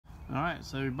Alright,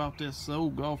 so we bought this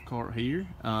old golf cart here.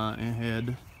 It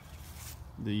had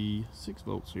the 6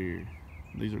 volts here.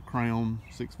 These are Crown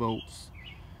 6 volts.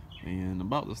 And I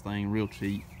bought this thing real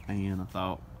cheap, and I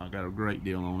thought I got a great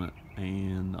deal on it.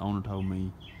 And the owner told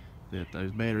me that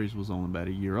those batteries was only about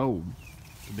a year old.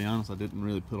 To be honest, I didn't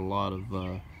really put a lot of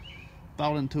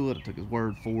thought into it. I took his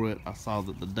word for it. I saw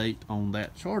that the date on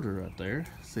that charger right there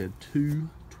said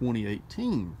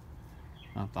 2/2018.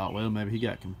 I thought, well, maybe he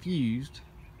got confused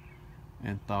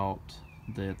and thought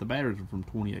that the batteries were from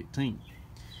 2018.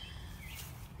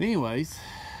 Anyways,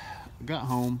 I got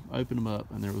home, opened them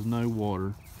up, and there was no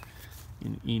water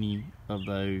in any of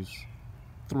those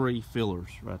 3 fillers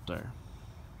right there.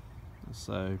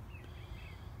 So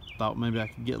thought maybe I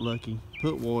could get lucky,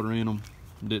 put water in them,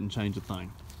 didn't change a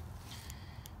thing.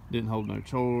 Didn't hold no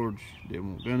charge, didn't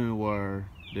want to go nowhere,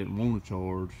 didn't want to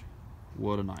charge.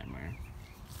 What a nightmare.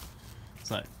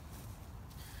 So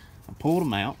I pulled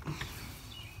them out,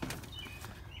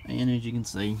 and as you can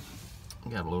see, I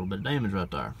got a little bit of damage right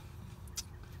there.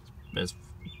 That's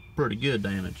pretty good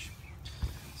damage.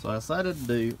 So I decided to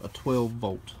do a 12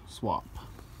 volt swap.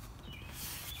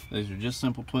 These are just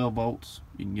simple 12 volts.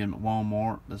 You can get them at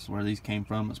Walmart. This is where these came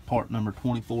from. It's part number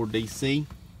 24DC.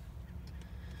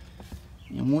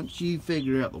 And once you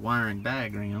figure out the wiring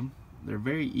diagram, they're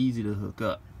very easy to hook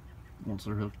up. Once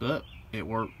they're hooked up, it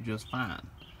worked just fine.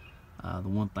 The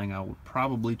one thing I would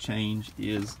probably change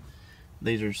is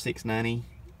these are 690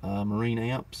 marine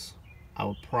amps. I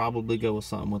would probably go with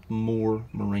something with more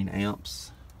marine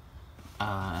amps.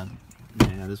 Yeah,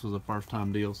 this was a first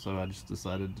time deal, so I just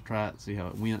decided to try it, see how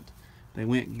it went. They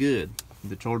went good.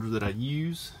 The charger that I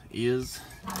use is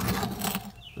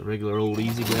the regular old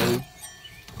EasyGo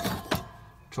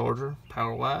charger,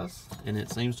 power wise, and it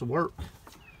seems to work.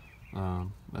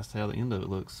 That's how the end of it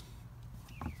looks.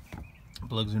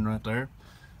 Plugs in right there.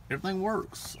 Everything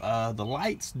works. The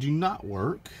lights do not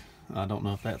work. I don't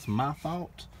know if that's my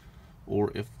fault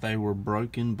or if they were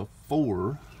broken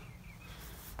before.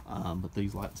 But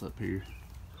these lights up here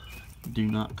do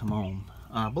not come on.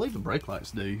 I believe the brake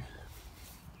lights do.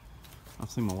 I've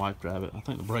seen my wife drive it. I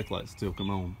think the brake lights still come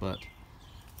on, but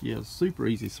yeah, super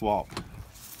easy swap.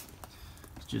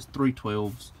 It's just 3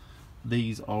 12s.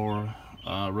 These are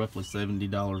roughly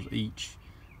 $70 each,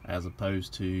 as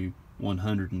opposed to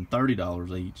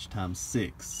 $130 each times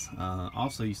 6.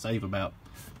 Also, you save about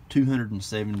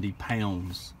 270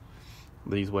 pounds.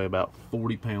 These weigh about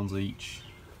 40 pounds each.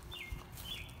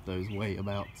 Those weigh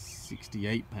about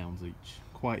 68 pounds each.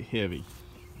 Quite heavy.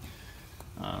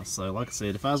 So like I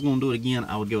said, if I was going to do it again,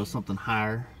 I would go with something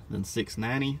higher than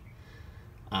 690.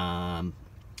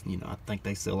 You know, I think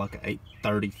they sell like a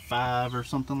 835 or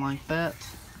something like that.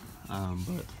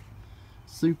 But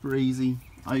super easy.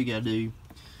 All you gotta do,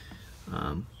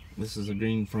 this is a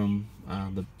green from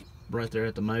the right there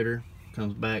at the motor,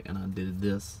 comes back, and I did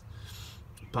this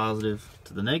positive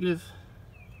to the negative.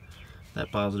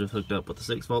 That positive hooked up with the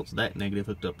 6 volts, that negative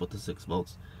hooked up with the 6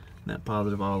 volts, and that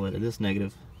positive all the way to this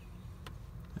negative,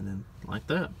 and then like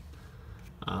that.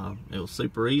 It was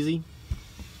super easy.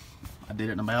 I did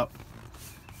it in about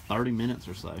 30 minutes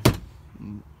or so.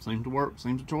 Seems to work,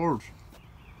 seems to charge.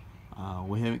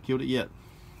 We haven't killed it yet,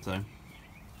 so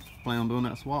plan on doing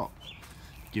that swap.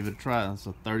 Give it a try. It's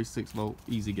a 36 volt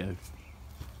EasyGo.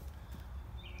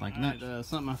 Thank you much.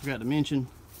 Something I forgot to mention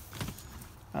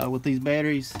with these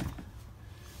batteries.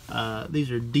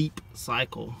 These are deep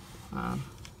cycle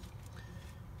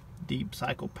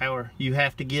power. You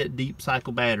have to get deep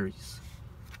cycle batteries.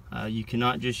 You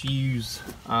cannot just use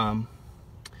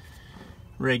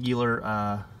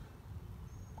regular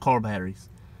car batteries.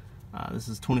 This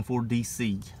is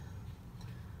 24DC.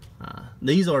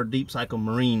 These are deep cycle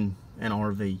marine and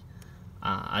RV.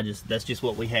 That's just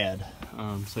what we had.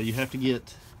 So you have to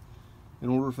get, in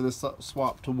order for this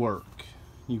swap to work,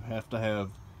 you have to have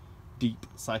deep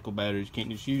cycle batteries. You can't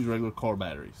just use regular car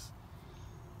batteries.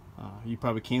 You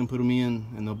probably can put them in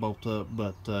and they'll bolt up,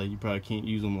 but you probably can't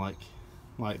use them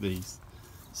like these.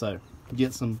 So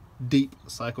get some deep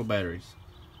cycle batteries.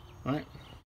 All right.